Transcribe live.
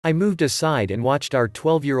I moved aside and watched our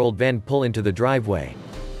 12-year-old van pull into the driveway.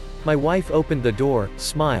 My wife opened the door,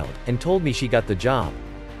 smiled, and told me she got the job.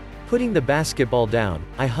 Putting the basketball down,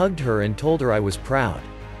 I hugged her and told her I was proud.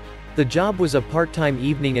 The job was a part-time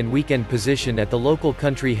evening and weekend position at the local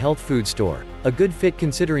country health food store, a good fit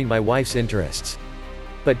considering my wife's interests.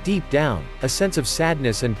 But deep down, a sense of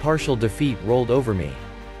sadness and partial defeat rolled over me.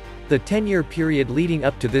 The 10-year period leading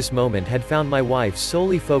up to this moment had found my wife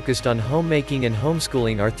solely focused on homemaking and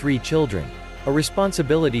homeschooling our 3 children, a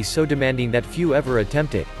responsibility so demanding that few ever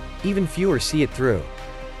attempt it, even fewer see it through.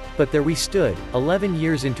 But there we stood, 11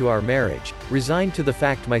 years into our marriage, resigned to the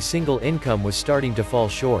fact my single income was starting to fall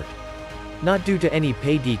short. Not due to any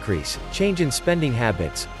pay decrease, change in spending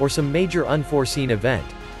habits, or some major unforeseen event,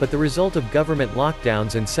 but the result of government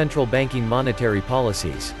lockdowns and central banking monetary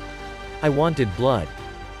policies. I wanted blood.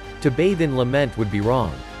 To bathe in lament would be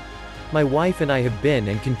wrong. My wife and I have been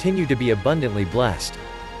and continue to be abundantly blessed.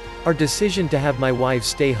 Our decision to have my wife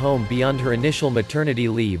stay home beyond her initial maternity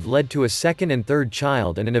leave led to a second and third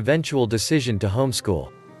child and an eventual decision to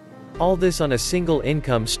homeschool. All this on a single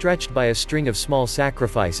income stretched by a string of small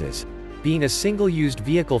sacrifices. Being a single-used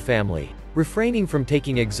vehicle family, refraining from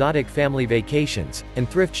taking exotic family vacations, and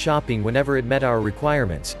thrift shopping whenever it met our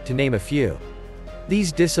requirements, to name a few.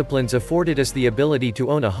 These disciplines afforded us the ability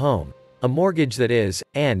to own a home, a mortgage that is,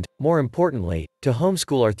 and, more importantly, to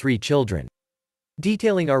homeschool our 3 children.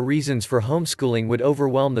 Detailing our reasons for homeschooling would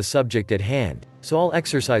overwhelm the subject at hand, so I'll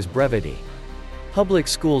exercise brevity. Public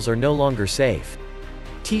schools are no longer safe.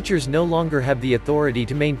 Teachers no longer have the authority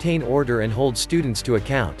to maintain order and hold students to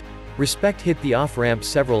account. Respect hit the off-ramp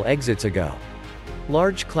several exits ago.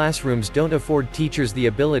 Large classrooms don't afford teachers the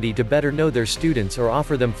ability to better know their students or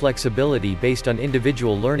offer them flexibility based on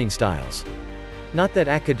individual learning styles. Not that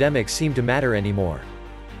academics seem to matter anymore.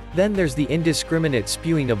 Then there's the indiscriminate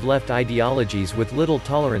spewing of left ideologies with little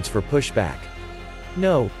tolerance for pushback.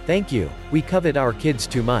 No, thank you, we covet our kids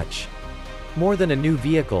too much. More than a new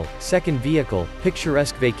vehicle, second vehicle,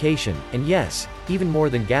 picturesque vacation, and yes, even more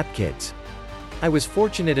than gap kids. I was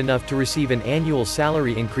fortunate enough to receive an annual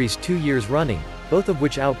salary increase 2 years running, both of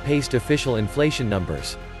which outpaced official inflation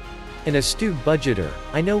numbers. An astute budgeter,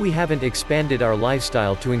 I know we haven't expanded our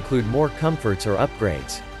lifestyle to include more comforts or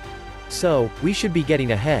upgrades. So, we should be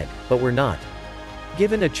getting ahead, but we're not.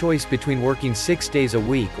 Given a choice between working 6 days a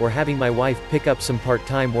week or having my wife pick up some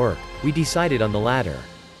part-time work, we decided on the latter.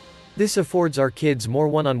 This affords our kids more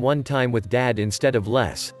one-on-one time with dad instead of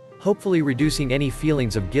less, hopefully reducing any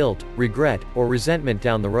feelings of guilt, regret, or resentment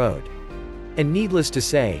down the road. And needless to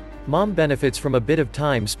say, mom benefits from a bit of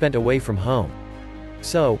time spent away from home.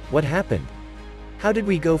 So, what happened? How did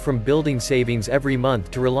we go from building savings every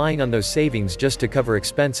month to relying on those savings just to cover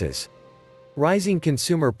expenses? Rising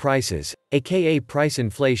consumer prices, aka price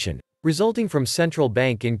inflation, resulting from central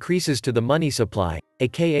bank increases to the money supply,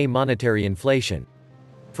 aka monetary inflation.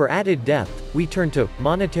 For added depth, we turn to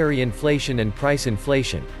monetary inflation and price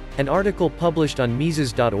inflation, an article published on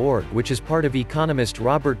Mises.org which is part of Economist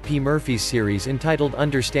Robert P. Murphy's series entitled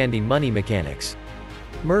Understanding Money Mechanics.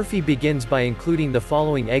 Murphy begins by including the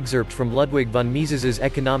following excerpt from Ludwig von Mises's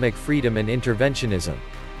Economic Freedom and Interventionism,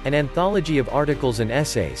 an anthology of articles and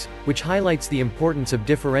essays, which highlights the importance of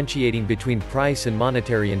differentiating between price and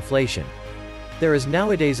monetary inflation. There is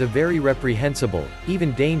nowadays a very reprehensible,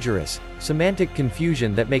 even dangerous, semantic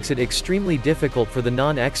confusion that makes it extremely difficult for the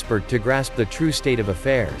non-expert to grasp the true state of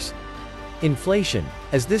affairs. Inflation,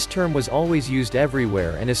 as this term was always used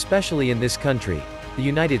everywhere and especially in this country, the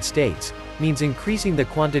United States, means increasing the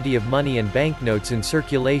quantity of money and banknotes in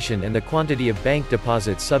circulation and the quantity of bank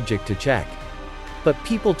deposits subject to check. But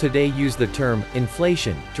people today use the term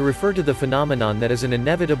inflation to refer to the phenomenon that is an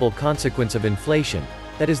inevitable consequence of inflation,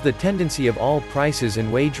 that is the tendency of all prices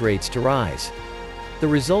and wage rates to rise. The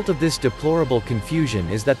result of this deplorable confusion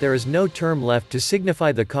is that there is no term left to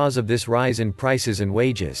signify the cause of this rise in prices and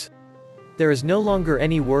wages. There is no longer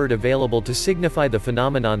any word available to signify the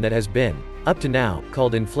phenomenon that has been, up to now,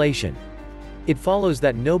 called inflation. It follows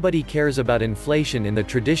that nobody cares about inflation in the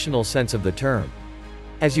traditional sense of the term.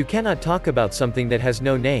 As you cannot talk about something that has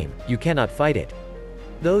no name, you cannot fight it.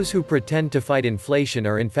 Those who pretend to fight inflation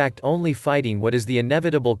are in fact only fighting what is the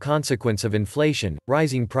inevitable consequence of inflation,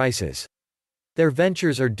 rising prices. Their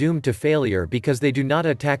ventures are doomed to failure because they do not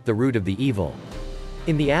attack the root of the evil.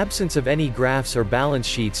 In the absence of any graphs or balance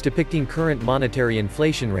sheets depicting current monetary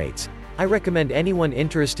inflation rates, I recommend anyone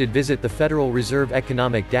interested visit the Federal Reserve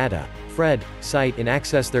Economic Data (FRED) site and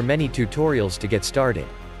access their many tutorials to get started.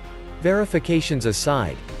 Verifications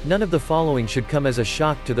aside, none of the following should come as a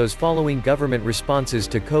shock to those following government responses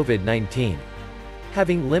to COVID-19.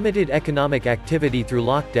 Having limited economic activity through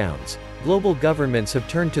lockdowns, global governments have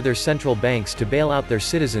turned to their central banks to bail out their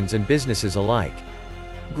citizens and businesses alike.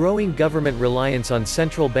 Growing government reliance on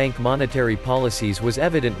central bank monetary policies was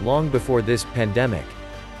evident long before this pandemic.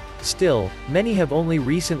 Still, many have only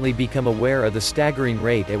recently become aware of the staggering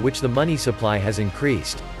rate at which the money supply has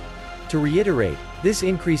increased. To reiterate, this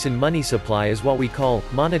increase in money supply is what we call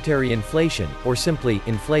monetary inflation, or simply,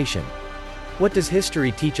 inflation. What does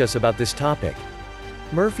history teach us about this topic?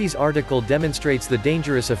 Murphy's article demonstrates the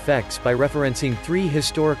dangerous effects by referencing 3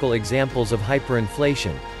 historical examples of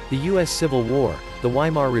hyperinflation: the US Civil War, the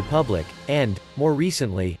Weimar Republic, and, more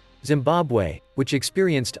recently, Zimbabwe, which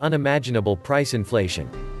experienced unimaginable price inflation.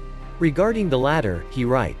 Regarding the latter, he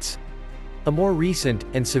writes, a more recent,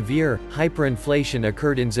 and severe, hyperinflation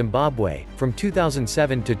occurred in Zimbabwe, from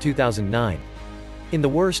 2007 to 2009. In the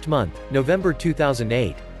worst month, November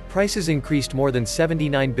 2008, prices increased more than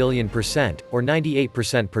 79 billion%, or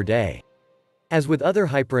 98% per day. As with other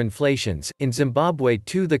hyperinflations, in Zimbabwe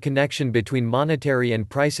too the connection between monetary and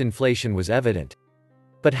price inflation was evident.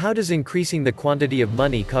 But how does increasing the quantity of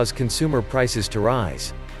money cause consumer prices to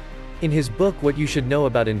rise? In his book What You Should Know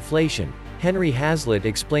About Inflation, Henry Hazlitt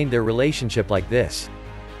explained their relationship like this.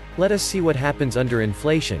 Let us see what happens under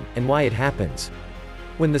inflation, and why it happens.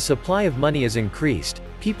 When the supply of money is increased,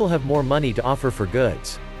 people have more money to offer for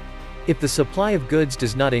goods. If the supply of goods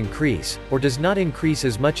does not increase, or does not increase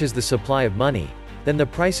as much as the supply of money, then the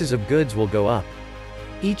prices of goods will go up.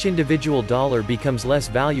 Each individual dollar becomes less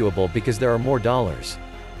valuable because there are more dollars.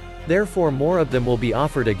 Therefore more of them will be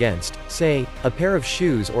offered against, say, a pair of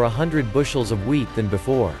shoes or 100 bushels of wheat than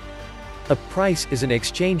before. A price is an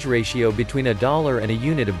exchange ratio between a dollar and a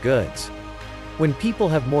unit of goods. When people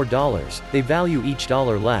have more dollars, they value each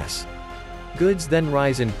dollar less. Goods then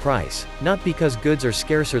rise in price, not because goods are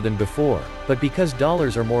scarcer than before, but because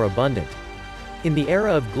dollars are more abundant. In the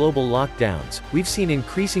era of global lockdowns, we've seen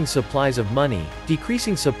increasing supplies of money,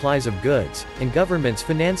 decreasing supplies of goods, and governments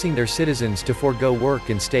financing their citizens to forego work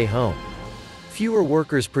and stay home. Fewer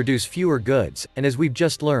workers produce fewer goods, and as we've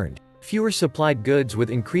just learned, fewer supplied goods with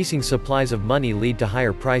increasing supplies of money lead to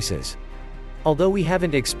higher prices. Although we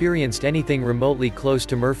haven't experienced anything remotely close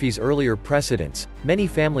to Murphy's earlier precedents, many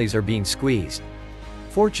families are being squeezed.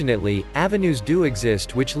 Fortunately, avenues do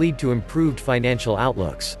exist which lead to improved financial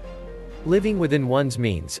outlooks. Living within one's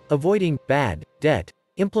means, avoiding bad debt,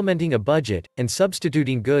 implementing a budget, and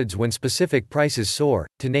substituting goods when specific prices soar,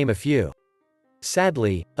 to name a few.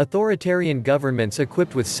 Sadly, authoritarian governments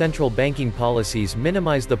equipped with central banking policies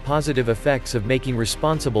minimize the positive effects of making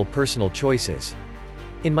responsible personal choices.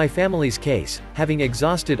 In my family's case, having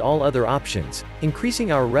exhausted all other options,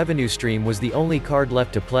 increasing our revenue stream was the only card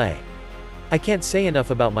left to play. I can't say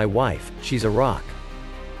enough about my wife, she's a rock.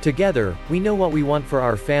 Together, we know what we want for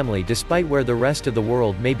our family despite where the rest of the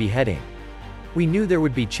world may be heading. We knew there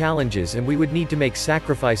would be challenges and we would need to make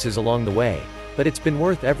sacrifices along the way, but it's been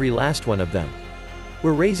worth every last one of them.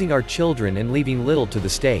 We're raising our children and leaving little to the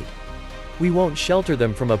state. We won't shelter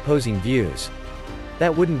them from opposing views.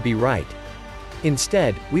 That wouldn't be right.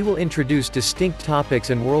 Instead, we will introduce distinct topics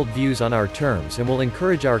and worldviews on our terms and will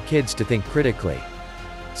encourage our kids to think critically.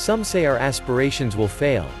 Some say our aspirations will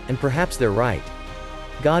fail, and perhaps they're right.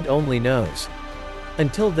 God only knows.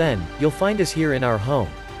 Until then, you'll find us here in our home,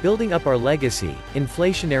 building up our legacy.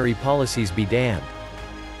 Inflationary policies be damned.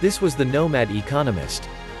 This was the Nomad Economist.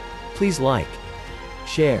 Please like,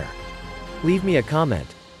 share, leave me a comment,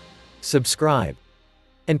 subscribe.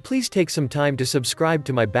 And please take some time to subscribe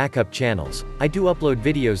to my backup channels, I do upload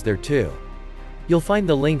videos there too. You'll find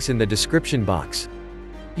the links in the description box.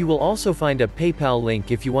 You will also find a PayPal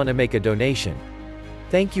link if you want to make a donation.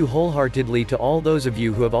 Thank you wholeheartedly to all those of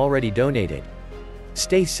you who have already donated.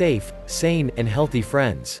 Stay safe, sane, and healthy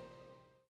friends.